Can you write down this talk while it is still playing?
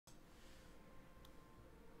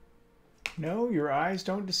No, your eyes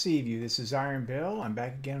don't deceive you. This is Iron Bill. I'm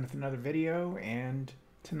back again with another video, and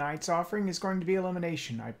tonight's offering is going to be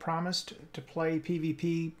Elimination. I promised to play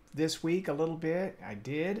PvP this week a little bit. I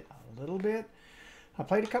did, a little bit. I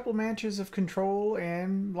played a couple matches of Control,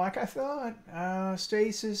 and like I thought,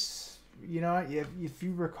 Stasis, you know, if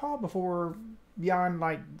you recall before Beyond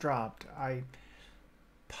Light dropped, I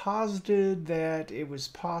posited that it was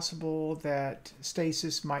possible that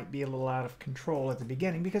stasis might be a little out of control at the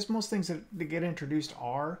beginning, because most things that get introduced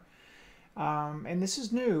are. And this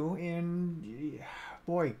is new, and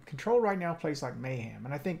boy, Control right now plays like mayhem,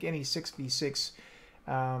 and I think any 6v6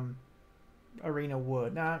 arena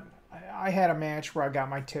would. Now, I had a match where I got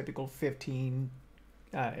my typical 15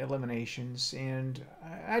 eliminations, and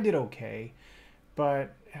I did okay.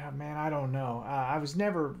 But, man, I don't know. I was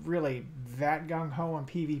never really that gung-ho on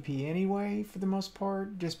PvP anyway, for the most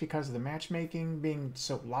part, just because of the matchmaking being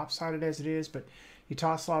so lopsided as it is. But you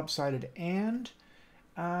toss lopsided and,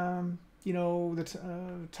 you know,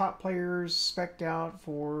 the top players spec'd out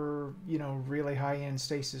for, you know, really high-end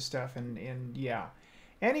stasis stuff. And yeah.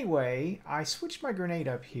 Anyway, I switched my grenade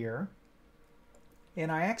up here,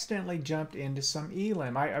 and I accidentally jumped into some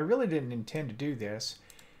elim. I really didn't intend to do this.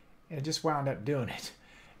 And I just wound up doing it.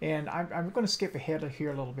 And I'm going to skip ahead here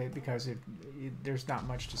a little bit because there's not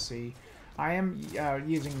much to see. I am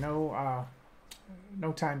using no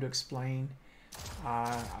time to explain.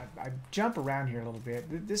 I jump around here a little bit.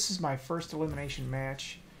 This is my first elimination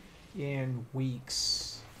match in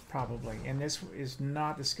weeks, probably. And this is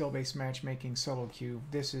not the skill-based matchmaking solo queue.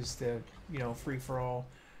 This is the, you know, free-for-all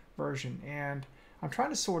version. And I'm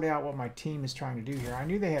trying to sort out what my team is trying to do here. I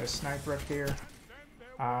knew they had a sniper up there.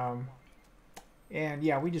 And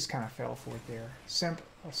yeah, we just kind of fell for it there. Simp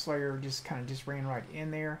Slayer just kind of ran right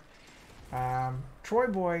in there. Troy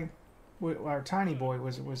Boy, or Tiny Boy,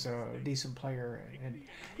 was a decent player. And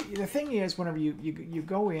the thing is, whenever you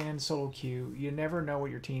go in solo queue, you never know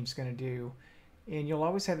what your team's going to do, and you'll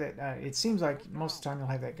always have that. It seems like most of the time you'll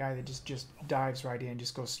have that guy that just dives right in,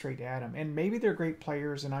 just goes straight at him. And maybe they're great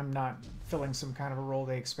players, and I'm not filling some kind of a role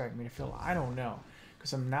they expect me to fill. I don't know,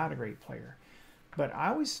 because I'm not a great player. But I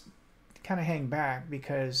always kind of hang back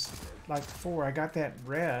because, like before, I got that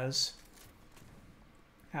res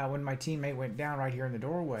when my teammate went down right here in the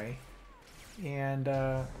doorway. And,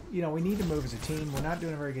 you know, we need to move as a team. We're not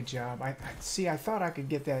doing a very good job. I thought I could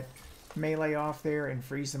get that melee off there and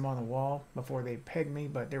freeze them on the wall before they pegged me,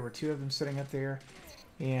 but there were two of them sitting up there.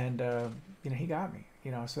 And, you know, he got me.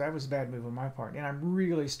 You know, so that was a bad move on my part. And I'm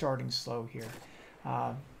really starting slow here.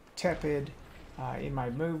 Tepid. In my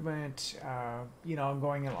movement, you know, I'm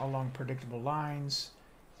going along predictable lines,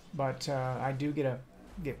 but I do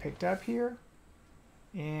get picked up here,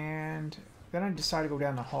 and then I decide to go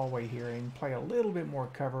down the hallway here and play a little bit more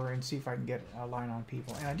cover and see if I can get a line on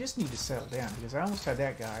people. And I just need to settle down because I almost had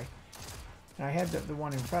that guy, and I had the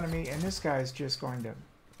one in front of me, and this guy is just going to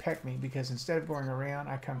peck me because instead of going around,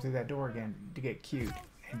 I come through that door again to get cute,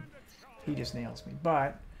 and he just nails me.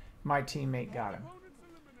 But my teammate got him.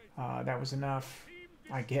 That was enough,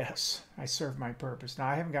 I guess. I served my purpose. Now,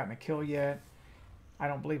 I haven't gotten a kill yet. I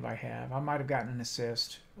don't believe I have. I might have gotten an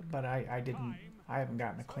assist, but I haven't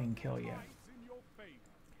gotten a clean kill yet.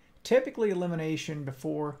 Typically, elimination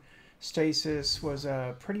before stasis was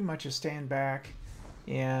pretty much a stand back,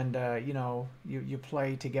 and you know, you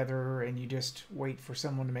play together and you just wait for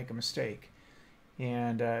someone to make a mistake.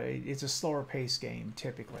 And it's a slower pace game,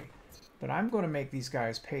 typically. But I'm going to make these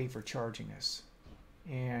guys pay for charging us.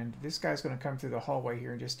 And this guy's going to come through the hallway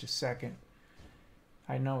here in just a second.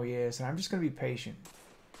 I know he is, and I'm just going to be patient.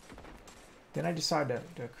 Then I decide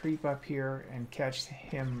to creep up here and catch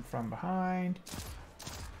him from behind.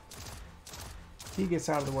 He gets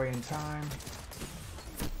out of the way in time.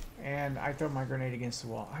 And I throw my grenade against the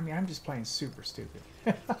wall. I mean, I'm just playing super stupid.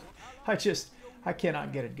 I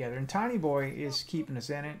cannot get it together. And Tiny Boy is keeping us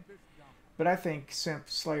in it. But I think Simp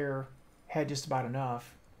Slayer had just about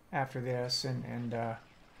enough after this, and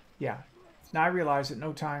yeah. Now I realized that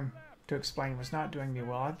no time to explain was not doing me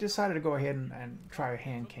well. I decided to go ahead and try a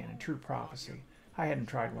hand cannon, True Prophecy. I hadn't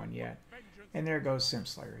tried one yet. And there goes Simp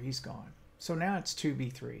Slayer. He's gone. So now it's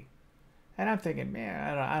 2v3. And I'm thinking,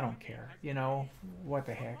 man, I don't care. You know, what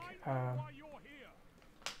the heck.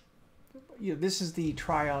 You know, this is the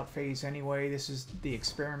tryout phase anyway. This is the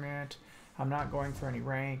experiment. I'm not going for any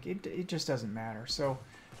rank. It just doesn't matter. So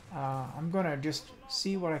I'm going to just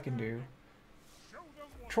see what I can do.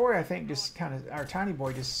 Troy, I think, just kind of, our Tiny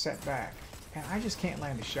Boy just set back. And I just can't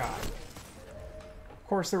land a shot. Of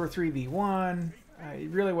course, there were 3v1. It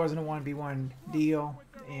really wasn't a 1v1 deal.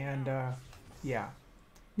 And, yeah.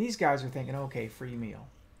 These guys are thinking, okay, free meal.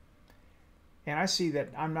 And I see that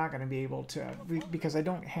I'm not going to be able to, because I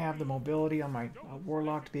don't have the mobility on my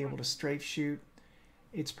Warlock to be able to strafe shoot.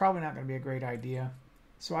 It's probably not going to be a great idea.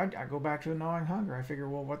 So I go back to the gnawing hunger. I figure,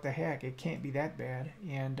 well, what the heck? It can't be that bad.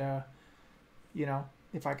 And, you know,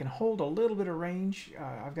 if I can hold a little bit of range,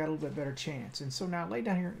 I've got a little bit better chance. And so now lay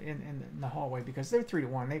down here in the hallway, because they're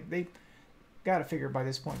 3-1. They got to figure by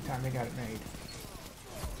this point in time they got it made.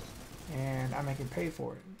 And I'm making pay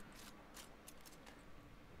for it.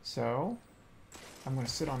 So I'm going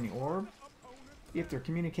to sit on the orb. If they're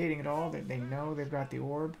communicating at all, that they know they've got the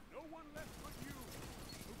orb.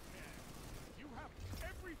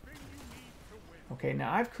 Okay,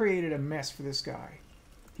 now I've created a mess for this guy.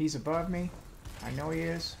 He's above me. I know he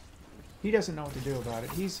is. He doesn't know what to do about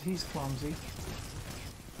it. He's clumsy.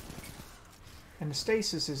 And the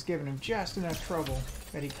stasis has given him just enough trouble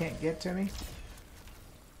that he can't get to me.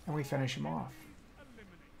 And we finish him off.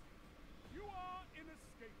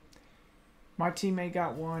 My teammate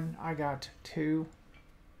got 1. I got 2.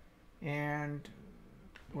 And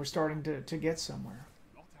we're starting to get somewhere.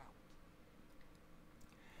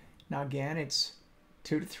 Now again, it's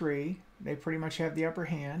 2-3. They pretty much have the upper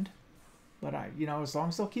hand. But you know, as long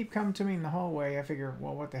as they'll keep coming to me in the hallway, I figure,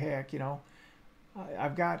 well, what the heck, you know.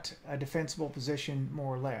 I've got a defensible position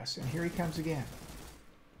more or less. And here he comes again.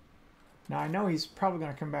 Now I know he's probably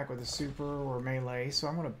going to come back with a super or melee, so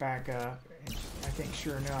I'm going to back up. And I think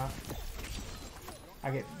sure enough, I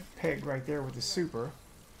get pegged right there with the super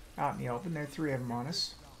out in the open. There are 3 of them on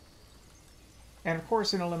us. And of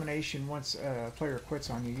course, in elimination, once a player quits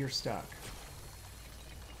on you, you're stuck.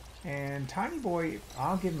 And Tiny Boy,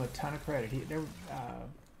 I'll give him a ton of credit.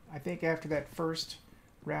 I think after that first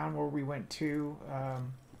round where we went 2,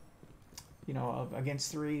 you know,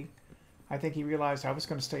 against 3, I think he realized I was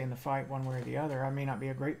going to stay in the fight one way or the other. I may not be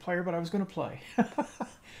a great player, but I was going to play.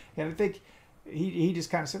 And I think he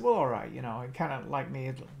just kind of said, well, all right, you know, and kind of like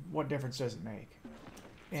me, what difference does it make?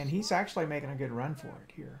 And he's actually making a good run for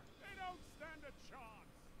it here.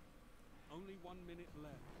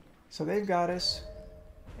 So they've got us,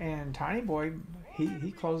 and Tiny Boy,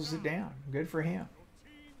 he closes it down. Good for him.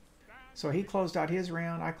 So he closed out his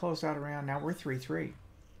round, I closed out a round, now we're 3-3.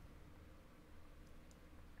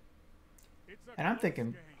 And I'm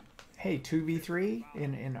thinking, hey, 2v3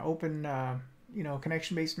 in open, you know,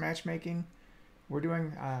 connection-based matchmaking. We're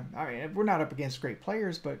doing, I mean, we're not up against great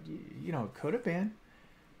players, but, you know, it could have been.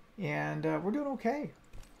 And we're doing okay.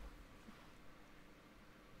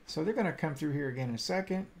 So they're going to come through here again in a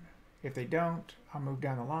second. If they don't, I'll move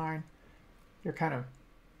down the line. They're kind of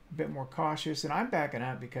a bit more cautious, and I'm backing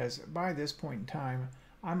up because by this point in time,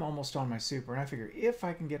 I'm almost on my super. And I figure if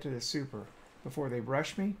I can get to the super before they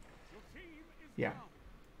rush me, yeah.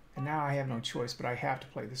 And now I have no choice, but I have to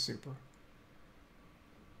play the super.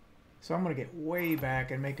 So I'm going to get way back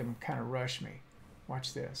and make them kind of rush me.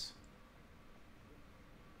 Watch this.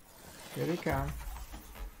 Here they come.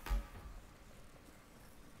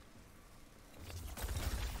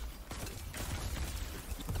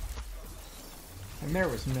 And there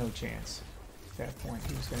was no chance at that point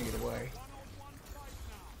he was going to get away.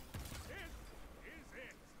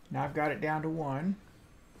 Now I've got it down to 1.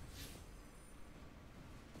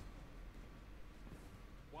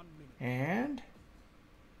 And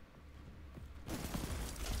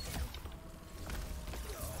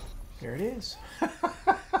there it is.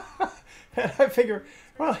 And I figure,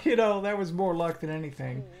 well, you know, that was more luck than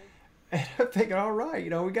anything. And I'm thinking, all right, you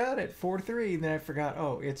know, we got it, 4-3. And then I forgot,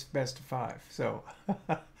 oh, it's best of 5. So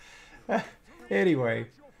anyway,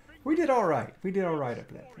 we did all right. We did all right up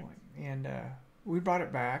to that point. And we brought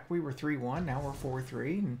it back. We were 3-1. Now we're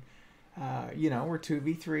 4-3. And, you know, we're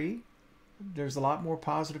 2v3. There's a lot more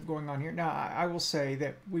positive going on here. Now, I will say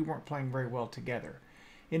that we weren't playing very well together.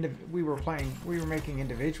 We were making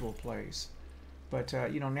individual plays. But,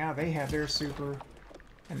 you know, now they have their super,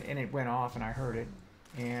 and it went off, and I heard it.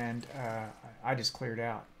 And I just cleared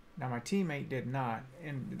out. Now my teammate did not,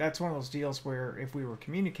 and that's one of those deals where if we were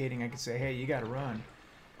communicating, I could say, "Hey, you got to run."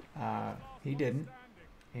 He didn't,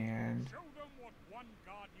 and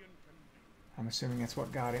I'm assuming that's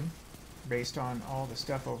what got him, based on all the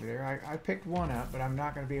stuff over there. I picked 1 up, but I'm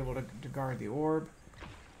not going to be able to guard the orb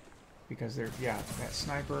because they're that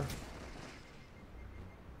sniper.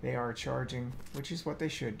 They are charging, which is what they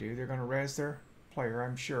should do. They're going to res their player,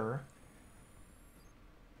 I'm sure.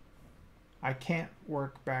 I can't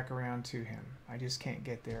work back around to him. I just can't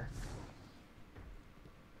get there.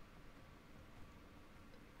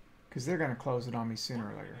 Because they're going to close it on me sooner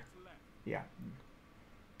or later. Yeah.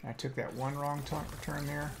 I took that one wrong turn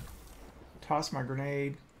there. Tossed my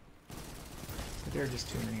grenade. But there are just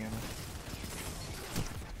too many of them.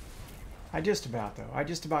 I just about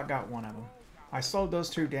got one of them. I slowed those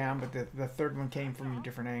two down, but the third one came from a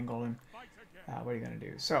different angle, and what are you going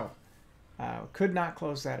to do? So, could not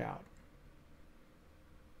close that out.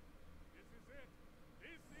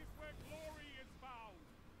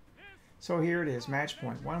 So here it is, match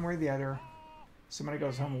point, one way or the other. Somebody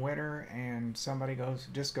goes home a winner, and somebody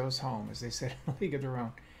just goes home, as they said in League of Their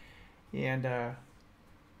Own. And I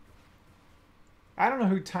don't know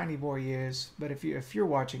who Tiny Boy is, but if you're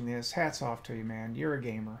watching this, hats off to you, man. You're a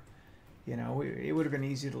gamer. You know, it would have been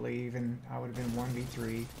easy to leave, and I would have been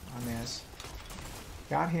 1v3 on this.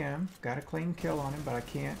 Got him, got a clean kill on him, but I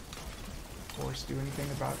can't, of course, do anything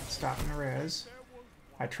about stopping the res.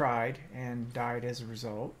 I tried and died as a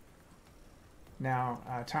result. Now,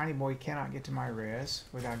 Tiny Boy cannot get to my res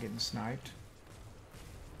without getting sniped.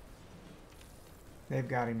 They've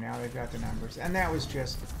got him now. They've got the numbers, and that was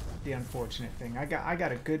just the unfortunate thing. I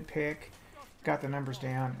got a good pick, got the numbers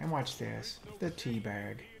down, and watch this, the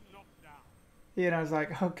teabag. You know, I was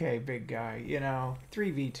like, okay, big guy, you know,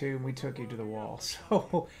 3v2, and we took you to the wall.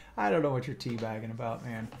 So I don't know what you're teabagging about,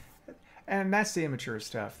 man. And that's the immature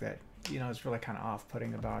stuff that, you know, is really kind of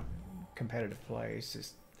off-putting about competitive play. It's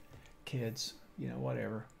just kids, you know,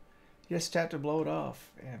 whatever. You just have to blow it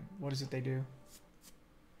off. And what is it they do?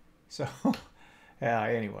 So, yeah,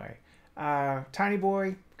 anyway. Tiny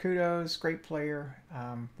Boy, kudos, great player.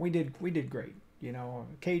 We did great. You know,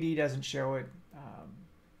 KD doesn't show it,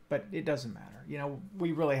 but it doesn't matter. You know,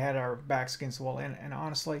 we really had our backs against the wall, and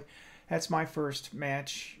honestly, that's my first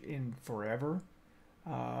match in forever,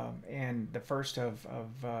 and the first of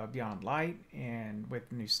Beyond Light, and with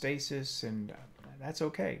new stasis, and that's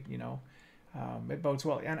okay. You know, it bodes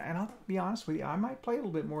well. And I'll be honest with you, I might play a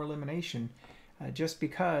little bit more Elimination. Just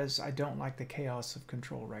because I don't like the chaos of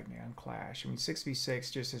control right now in Clash. I mean,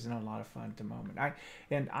 6v6 just isn't a lot of fun at the moment.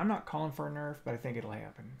 I'm not calling for a nerf, but I think it'll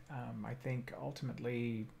happen. I think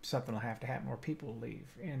ultimately something will have to happen, or people will leave,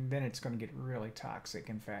 and then it's going to get really toxic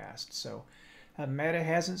and fast. So, meta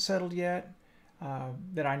hasn't settled yet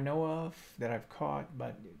that I know of, that I've caught,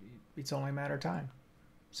 but it's only a matter of time.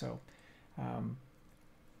 So,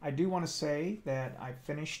 I do want to say that I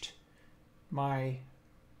finished my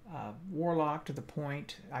Warlock to the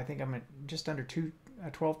point, I think I'm at just under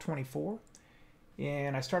 1224,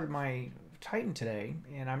 and I started my Titan today,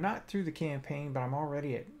 and I'm not through the campaign, but I'm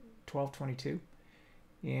already at 1222,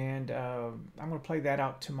 and I'm going to play that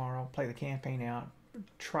out tomorrow, play the campaign out,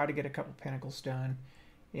 try to get a couple Pinnacles done,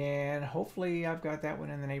 and hopefully I've got that one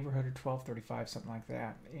in the neighborhood of 1235, something like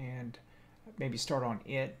that, and maybe start on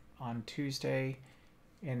it on Tuesday,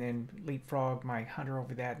 and then leapfrog my hunter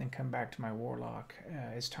over that, and then come back to my warlock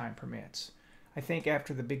as time permits. I think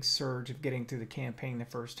after the big surge of getting through the campaign the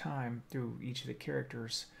first time through each of the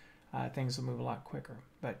characters, things will move a lot quicker.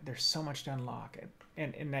 But there's so much to unlock,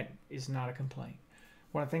 and that is not a complaint.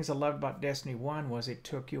 One of the things I loved about Destiny 1 was it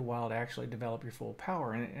took you a while to actually develop your full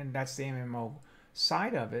power, and that's the MMO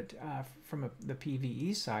side of it. From the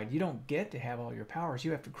PvE side, you don't get to have all your powers.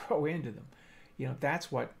 You have to grow into them. You know,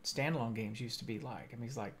 that's what standalone games used to be like. I mean,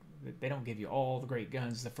 it's like they don't give you all the great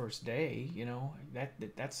guns the first day. You know,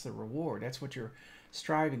 that's the reward. That's what you're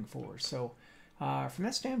striving for. So from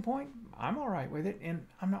that standpoint, I'm all right with it, and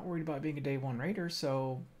I'm not worried about being a day one raider.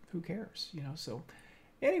 So who cares? You know. So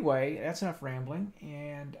anyway, that's enough rambling.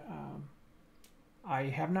 And I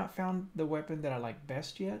have not found the weapon that I like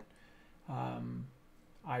best yet. I'm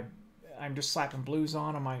just slapping blues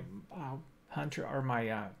on my hunter or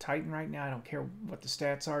my Titan right now. I don't care what the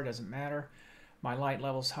stats are, it doesn't matter. My light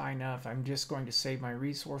level's high enough. I'm just going to save my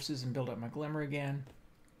resources and build up my glimmer again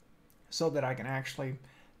so that I can actually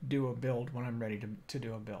do a build when I'm ready to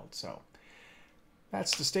do a build. So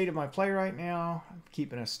that's the state of my play right now. I'm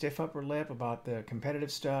keeping a stiff upper lip about the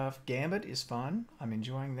competitive stuff. Gambit is fun. I'm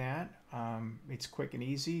enjoying that. It's quick and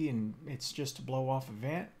easy, and it's just a blow off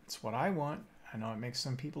event. It's what I want. I know it makes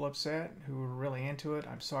some people upset who are really into it.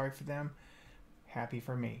 I'm sorry for them. Happy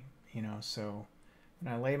for me, you know. So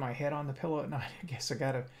when I lay my head on the pillow at night, I guess I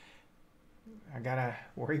gotta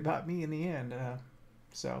worry about me in the end.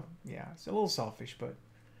 So yeah, it's a little selfish, but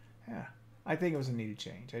yeah, I think it was a needed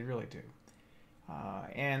change. I really do.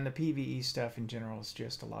 And the PvE stuff in general is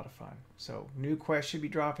just a lot of fun. So new quest should be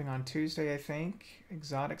dropping on Tuesday, I think.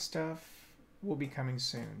 Exotic stuff will be coming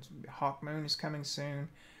soon. Hawk Moon is coming soon.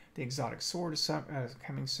 The exotic sword is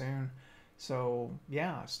coming soon. So,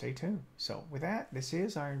 yeah, stay tuned. So, with that, this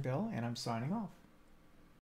is Iron Bill, and I'm signing off.